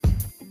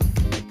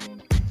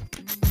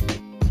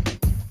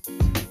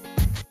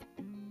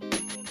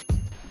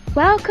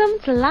Welcome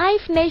to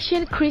Life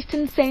Nation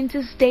Christian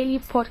Center's daily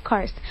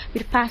podcast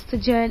with Pastor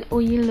John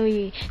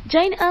Oyinloye.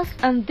 Join us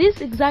on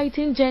this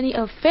exciting journey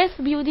of faith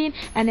building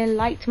and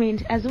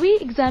enlightenment as we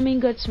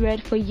examine God's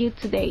word for you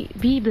today.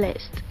 Be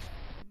blessed.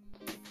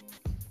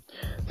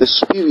 The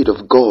Spirit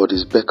of God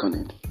is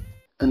beckoning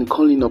and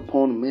calling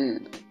upon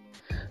men.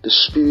 The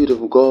Spirit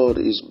of God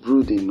is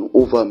brooding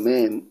over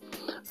men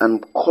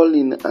and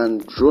calling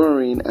and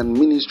drawing and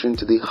ministering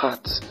to the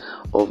hearts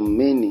of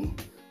many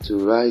to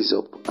rise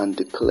up and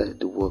declare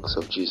the works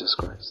of Jesus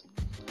Christ.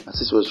 As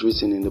this was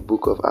written in the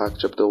book of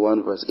Acts chapter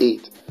 1 verse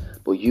 8,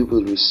 but you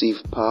will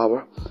receive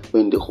power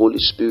when the Holy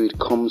Spirit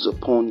comes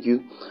upon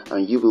you,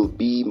 and you will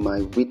be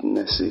my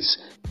witnesses,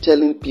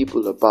 telling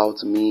people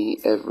about me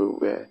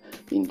everywhere,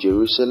 in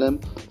Jerusalem,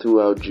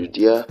 throughout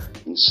Judea,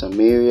 in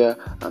Samaria,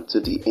 and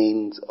to the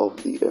ends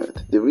of the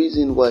earth. The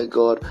reason why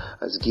God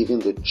has given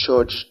the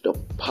church the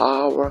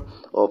power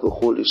of the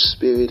Holy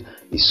Spirit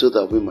is so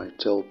that we might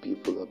tell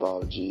people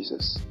about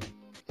Jesus.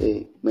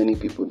 Hey, many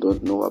people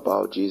don't know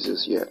about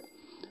Jesus yet.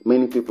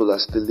 Many people are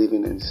still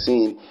living in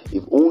sin.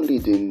 If only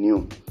they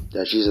knew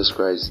that Jesus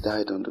Christ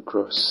died on the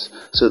cross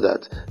so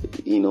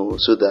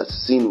that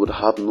sin would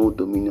have no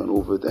dominion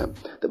over them.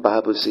 The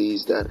Bible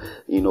says that,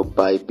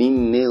 by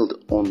being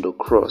nailed on the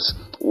cross,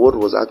 what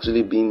was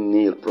actually being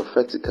nailed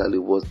prophetically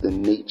was the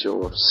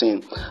nature of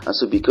sin. And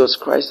so because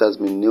Christ has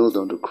been nailed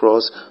on the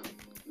cross,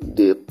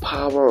 the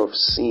power of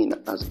sin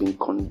has been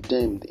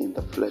condemned in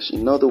the flesh.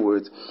 In other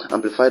words,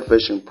 Amplified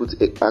Version puts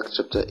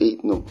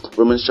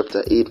Romans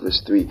chapter 8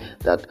 verse 3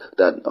 that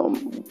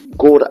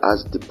God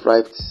has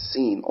deprived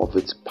sin of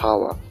its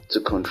power to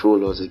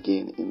control us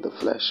again in the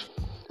flesh.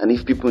 And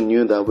if people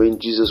knew that when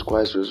Jesus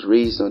Christ was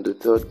raised on the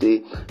third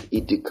day,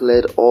 he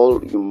declared all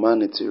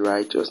humanity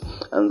righteous,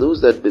 and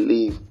those that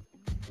believe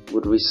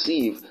would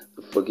receive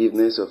the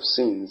forgiveness of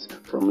sins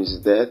from his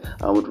death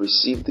and would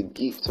receive the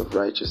gift of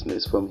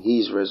righteousness from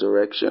his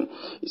resurrection.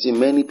 You see,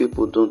 many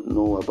people don't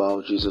know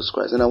about Jesus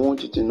Christ, and I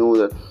want you to know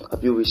that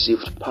have you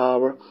received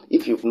power?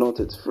 If you've not,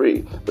 it's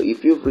free. But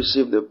if you've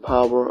received the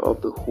power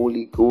of the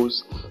Holy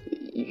Ghost,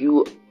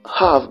 you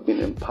have been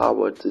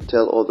empowered to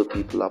tell other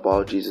people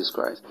about Jesus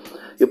Christ.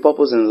 Your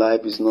purpose in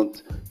life is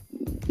not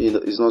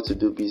to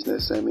do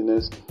business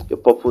seminars. Your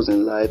purpose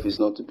in life is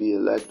not to be a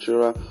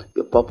lecturer.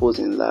 Your purpose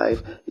in life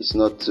is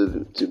not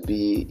to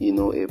be,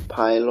 a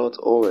pilot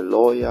or a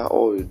lawyer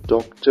or a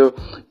doctor.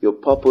 Your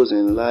purpose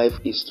in life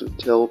is to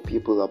tell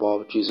people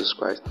about Jesus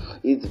Christ.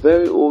 It's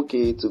very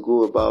okay to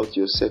go about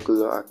your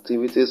secular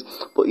activities,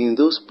 but in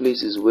those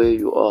places where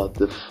you are,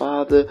 the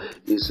Father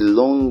is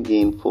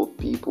longing for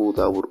people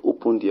that would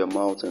open their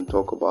mouth and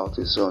talk about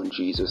his Son,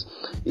 Jesus.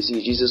 You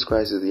see, Jesus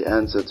Christ is the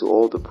answer to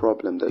all the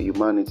problems that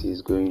humanity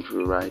is going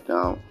through right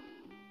now.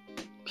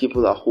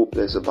 People are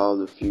hopeless about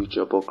the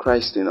future, but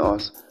Christ in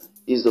us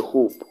is the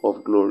hope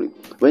of glory.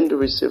 When they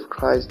receive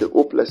Christ, the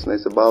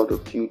hopelessness about the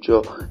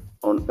future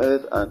on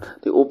earth and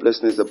the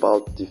hopelessness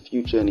about the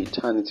future in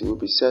eternity will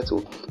be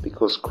settled,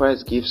 because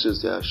Christ gives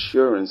us the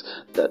assurance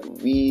that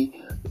we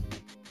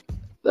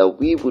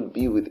would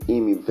be with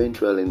him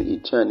eventually in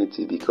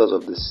eternity because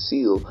of the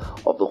seal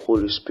of the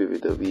Holy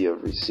Spirit that we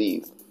have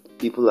received.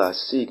 People are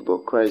sick,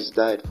 but Christ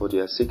died for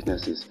their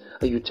sicknesses.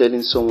 Are you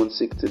telling someone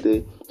sick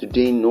today? Do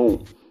they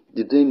know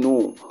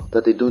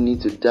that they don't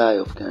need to die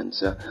of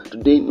cancer?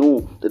 Do they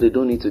know that they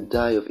don't need to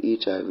die of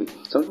HIV?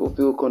 Some people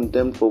feel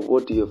condemned for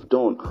what they have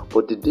done,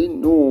 but did they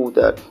know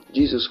that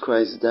Jesus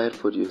Christ died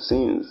for their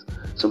sins?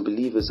 Some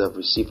believers have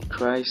received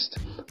Christ,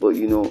 but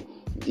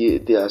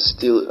they are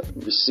still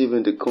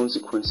receiving the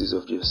consequences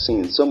of their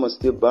sins. Some are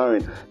still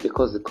barren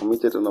because they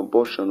committed an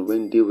abortion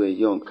when they were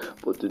young.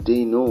 But do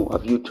they know?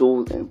 Have you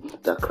told them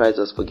that Christ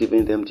has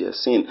forgiven them their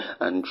sin,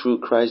 and through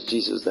Christ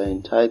Jesus they are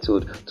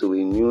entitled to a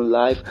new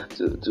life,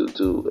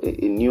 to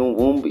a new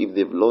womb if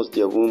they've lost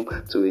their womb,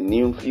 to a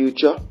new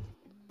future?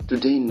 Do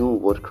they know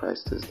what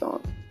Christ has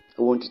done?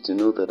 I want you to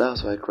know that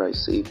that's why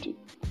Christ saved you.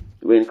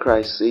 When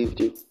Christ saved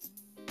you,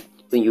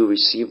 when you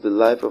received the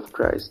life of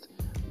Christ,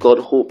 God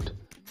hoped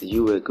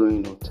you were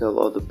going to tell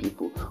other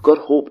people. God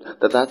hoped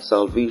that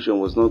salvation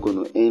was not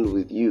going to end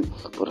with you,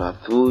 but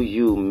that through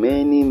you,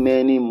 many,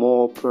 many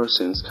more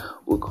persons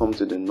will come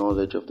to the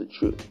knowledge of the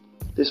truth.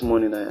 This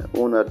morning, I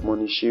want to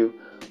admonish you,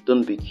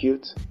 don't be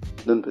cute,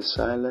 don't be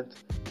silent,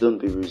 don't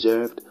be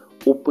reserved.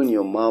 Open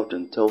your mouth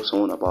and tell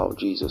someone about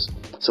Jesus.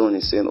 Someone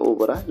is saying, oh,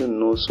 but I don't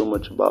know so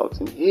much about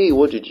him. Hey,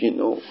 what did you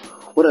know?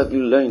 What have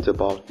you learned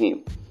about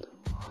him?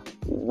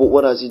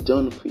 What has he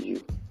done for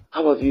you?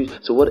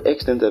 To what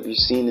extent have you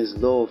seen his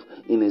love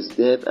in his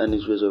death and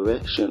his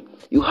resurrection?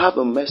 You have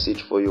a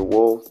message for your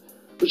world,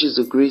 which is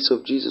the grace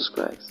of Jesus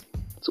Christ.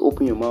 So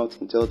open your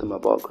mouth and tell them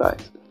about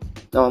Christ.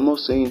 Now, I'm not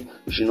saying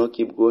you should not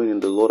keep growing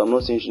in the Lord. I'm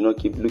not saying you should not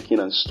keep looking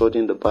and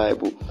studying the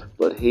Bible.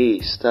 But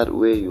hey, start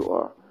where you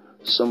are.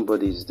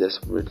 Somebody is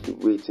desperately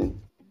waiting,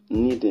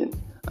 needing,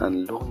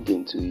 and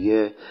longing to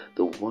hear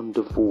the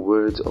wonderful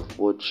words of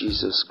what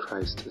Jesus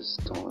Christ has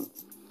done.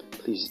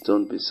 Please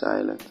don't be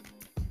silent.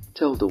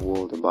 Tell the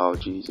world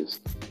about Jesus.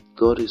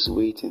 God is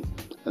waiting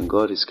and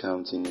God is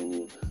counting on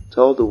you.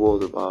 Tell the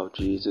world about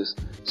Jesus.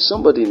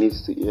 Somebody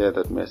needs to hear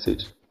that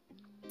message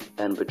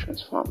and be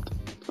transformed.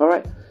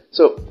 Alright,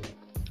 so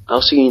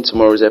I'll see you in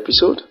tomorrow's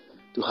episode.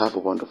 Do have a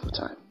wonderful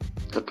time.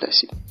 God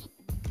bless you.